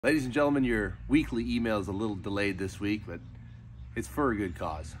Ladies and gentlemen, your weekly email is a little delayed this week, but it's for a good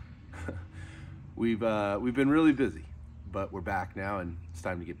cause. We've been really busy, but we're back now and it's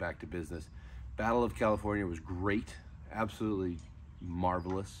time to get back to business. Battle of California was great, absolutely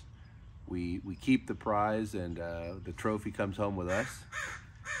marvelous. We keep the prize and the trophy comes home with us.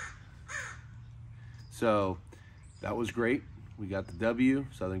 So that was great. We got the W.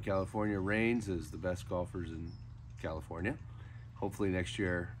 Southern California reigns as the best golfers in California. Hopefully next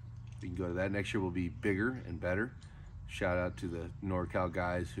year we can go to that. Next year will be bigger and better. Shout out to the NorCal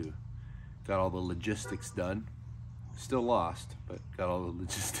guys who got all the logistics done. Still lost, but got all the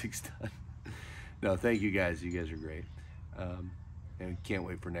logistics done. No, thank you guys. You guys are great. And can't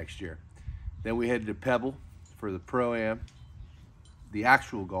wait for next year. Then we headed to Pebble for the Pro-Am. The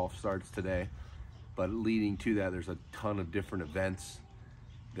actual golf starts today, but leading to that, there's a ton of different events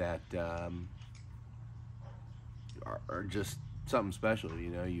that are just something special. You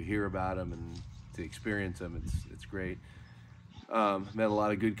know, you hear about them and to experience them, it's great. Met a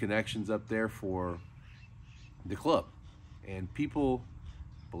lot of good connections up there for the club, and people,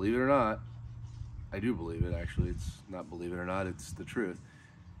 believe it or not, I do believe it actually, it's not believe it or not, it's the truth.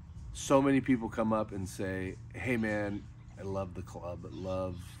 So many people come up and say, hey man, I love the club, I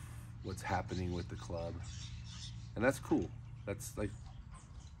love what's happening with the club. And that's cool. That's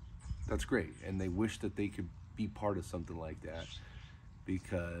great. And they wish that they could be part of something like that,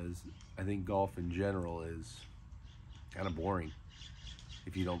 because I think golf in general is kind of boring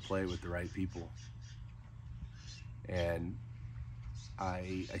if you don't play it with the right people. And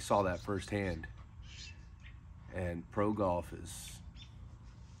I saw that firsthand. And pro golf is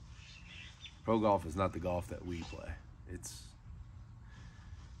not the golf that we play. It's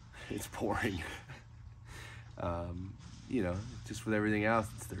boring. You know, just with everything else,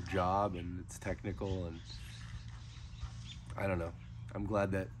 it's their job and it's technical, and I don't know. I'm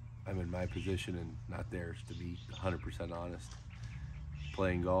glad that I'm in my position and not theirs, to be 100% honest.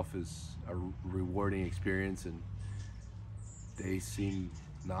 Playing golf is a rewarding experience, and they seem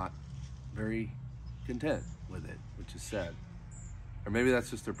not very content with it, which is sad. Or maybe that's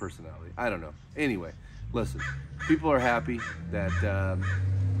just their personality. I don't know. Anyway, listen, people are happy that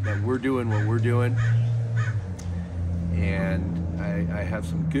that we're doing what we're doing, and I have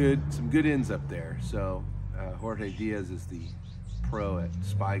some good ins up there. So Jorge Diaz is the pro at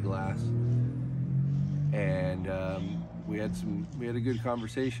Spyglass, and we had a good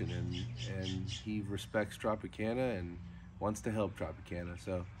conversation, and he respects Tropicana and wants to help Tropicana.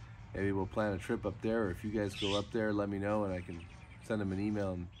 So maybe we'll plan a trip up there, or if you guys go up there, let me know and I can send him an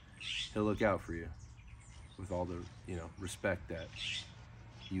email and he'll look out for you with all the, you know, respect that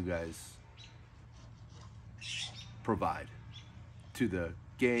you guys provide to the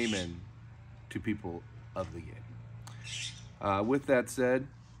game and to people of the game. With that said,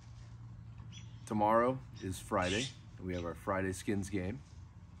 tomorrow is Friday. We have our Friday Skins game.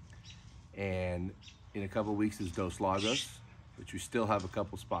 And in a couple weeks is Dos Lagos, which we still have a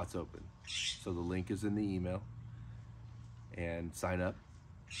couple spots open. So the link is in the email. And sign up,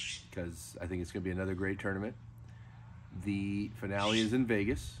 because I think it's going to be another great tournament. The finale is in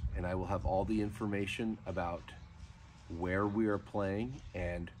Vegas, and I will have all the information about where we are playing,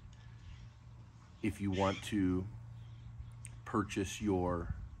 and if you want to purchase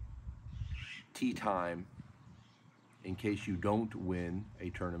your tee time in case you don't win a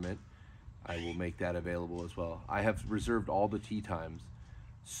tournament, I will make that available as well. I have reserved all the tee times,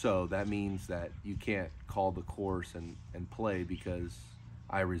 so that means that you can't call the course and play, because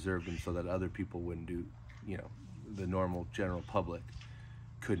I reserved them so that other people wouldn't do, you know, the normal general public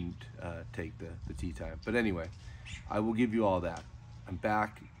couldn't take the tee time. But anyway, I will give you all that. I'm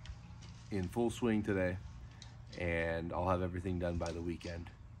back in full swing today, and I'll have everything done by the weekend.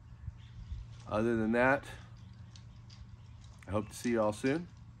 Other than that, I hope to see you all soon.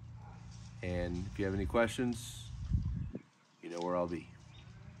 And if you have any questions, you know where I'll be.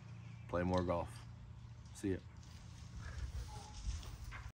 Play more golf. See ya.